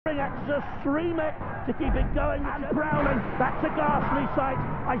axes, 3 mech to keep it going and prowling. That's a ghastly sight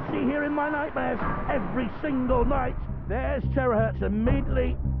I see here in my nightmares every single night. There's terahertz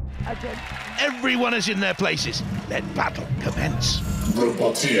immediately against... Everyone is in their places. Let battle commence.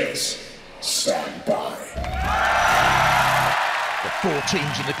 Robotics, stand by. The 4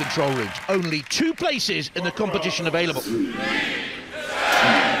 teams in the control rooms. Only 2 places in the competition available.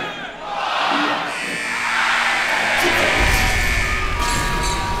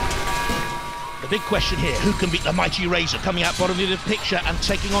 The big question here, who can beat the mighty Razer, coming out bottom of the picture and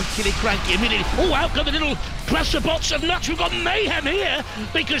taking on Killy Cranky immediately. Oh, out come the little cluster bots of nuts. We've got mayhem here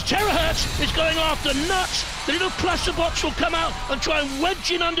because terahertz is going after nuts. The little cluster bots will come out and try and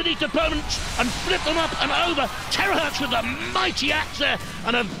wedge in underneath opponents and flip them up and over. Terahertz with a mighty axe there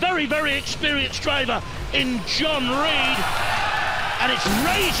and a very, very experienced driver in John Reed. And it's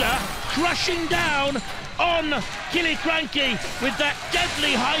Razer crushing down on Killy Cranky with that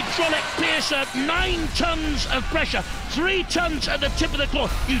deadly hydraulic piercer. 9 tons of pressure, 3 tons at the tip of the claw.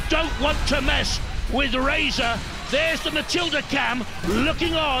 You don't want to mess with Razer. There's the Matilda cam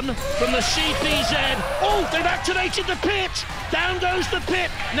looking on from the CPZ. Oh, they've activated the pit. Down goes the pit.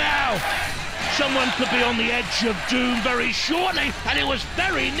 Now, someone could be on the edge of doom very shortly, and it was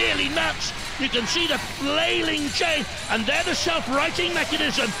very nearly nuts. You can see the flailing chain, and they're the self-righting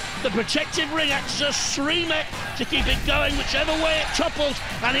mechanism. The protective ring acts as 3 mech to keep it going whichever way it topples,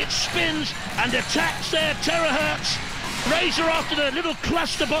 and it spins and attacks their terahertz. Razer after the little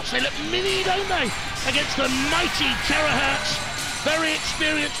cluster bots. They look mini, don't they, against the mighty terahertz. Very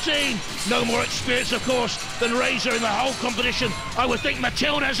experienced team. No more experience, of course, than Razer in the whole competition. I would think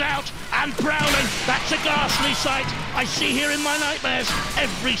Matilda's out and prowling. That's a ghastly sight I see here in my nightmares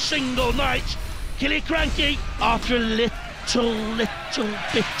every single night. Killy Cranky after a little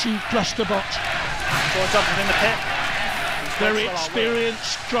bitty cluster bot. What's up in the pit? Very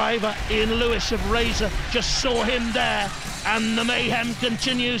experienced driver Ian Lewis of Razer. Just saw him there. And the mayhem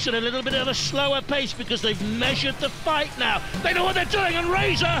continues at a little bit of a slower pace because they've measured the fight now. They know what they're doing, and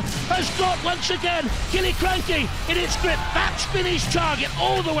Razer has got, once again, Killy Cranky in its grip. That's been his target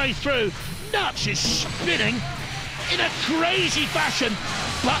all the way through. Nuts is spinning in a crazy fashion,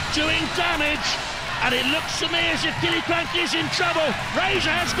 but doing damage. And it looks to me as if Killy Cranky is in trouble. Razer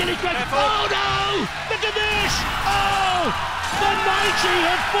has Killy Cranky. Oh no! Look at this! Oh! The mighty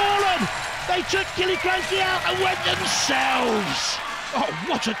have fallen! They took Killy Cranky out and went themselves. Oh,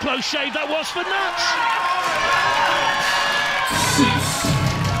 what a close shave that was for Nuts.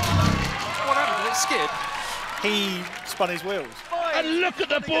 What happened? Did it skid? He spun his wheels. And look at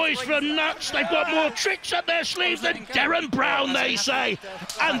the boys from Nuts. They've got more tricks up their sleeves than Darren Brown, they say.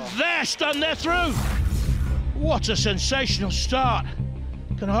 And they're stunned, they're through. What a sensational start.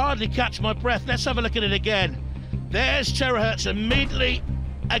 Can hardly catch my breath. Let's have a look at it again. There's terahertz immediately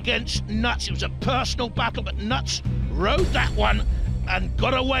against Nuts. It was a personal battle, but Nuts rode that one and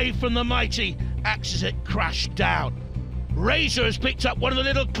got away from the mighty axe as it crashed down. Razer has picked up one of the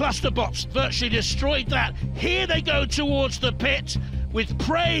little cluster bots, virtually destroyed that. Here they go towards the pit with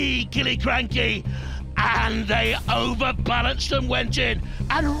prey, Killy Cranky, and they overbalanced and went in.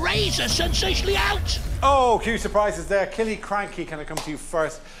 And Razer sensationally out. Oh, few surprises there. Killy Cranky, can I come to you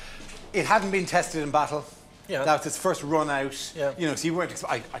first? It hadn't been tested in battle. Yeah. That's its first run out. Yeah. You know, so you weren't.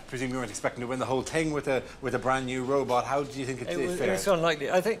 I presume you weren't expecting to win the whole thing with a brand new robot. How do you think it fared? It was unlikely.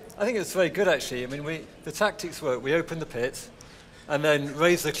 I think it was very good actually. I mean, the tactics worked. We opened the pit, and then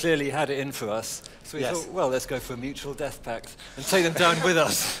Razer clearly had it in for us. So we thought, well, let's go for a mutual death pact and take them down with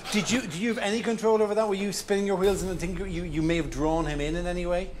us. Do you have any control over that? Were you spinning your wheels and think you may have drawn him in any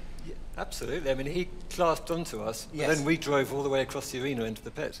way? Yeah, absolutely. I mean, he clasped onto us, yes. But then we drove all the way across the arena into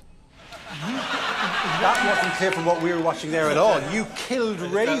the pit. That wasn't clear from what we were watching there at all. You killed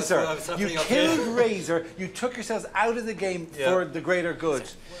Razer. You killed Razer. You took yourselves out of the game for the greater good.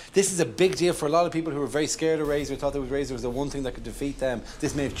 This is a big deal for a lot of people who were very scared of Razer, thought that Razer was the one thing that could defeat them.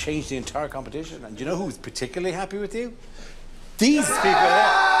 This may have changed the entire competition. And do you know who was particularly happy with you? These people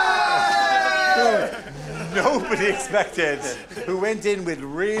there. Nobody expected, who went in with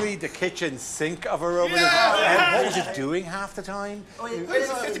really the kitchen sink of a robot. And what was it doing half the time?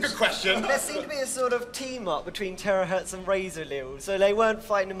 It's a good question. There seemed to be a sort of team-up between terahertz and Razer, Lil, so they weren't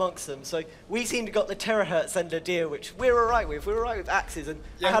fighting amongst them. So we seemed to got the terahertz end of the deal, which we were all right with. We were all right with axes, and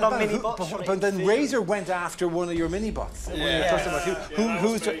I had our mini-bots. But then Razer went after one of your mini-bots. And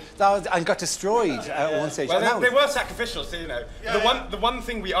got destroyed at one stage. Well, they were sacrificial, so you know. The one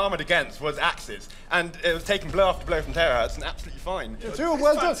thing we armoured against was axes, and it was taking blow after blow from terahertz, and absolutely fine.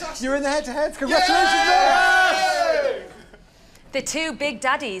 Well done. You're in the head-to-heads. Congratulations, The two big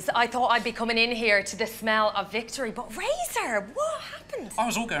daddies, I thought I'd be coming in here to the smell of victory, but Razer, what happened? I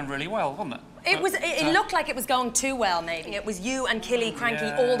was all going really well, wasn't it? It looked like it was going too well, maybe. It was you and Killy Cranky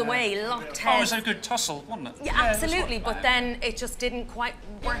all the way, locked heads. Oh, it was a good tussle, wasn't it? Yeah, absolutely, but then it just didn't quite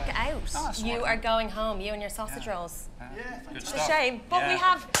work out. Oh, You are going home, you and your sausage rolls. Good It's stuff. a shame, but we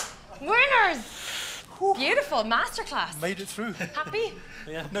have winners! Beautiful, masterclass. Made it through. Happy?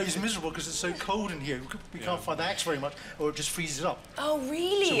 Yeah. No, it's miserable because it's so cold in here. We can't find the axe very much, or it just freezes up. Oh,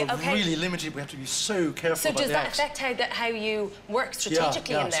 really? So we're really limited. We have to be so careful So about does the that axe. affect how you work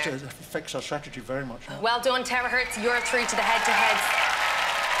strategically in there? It affects our strategy very much. Well done, Terahertz. You're through to the head-to-heads.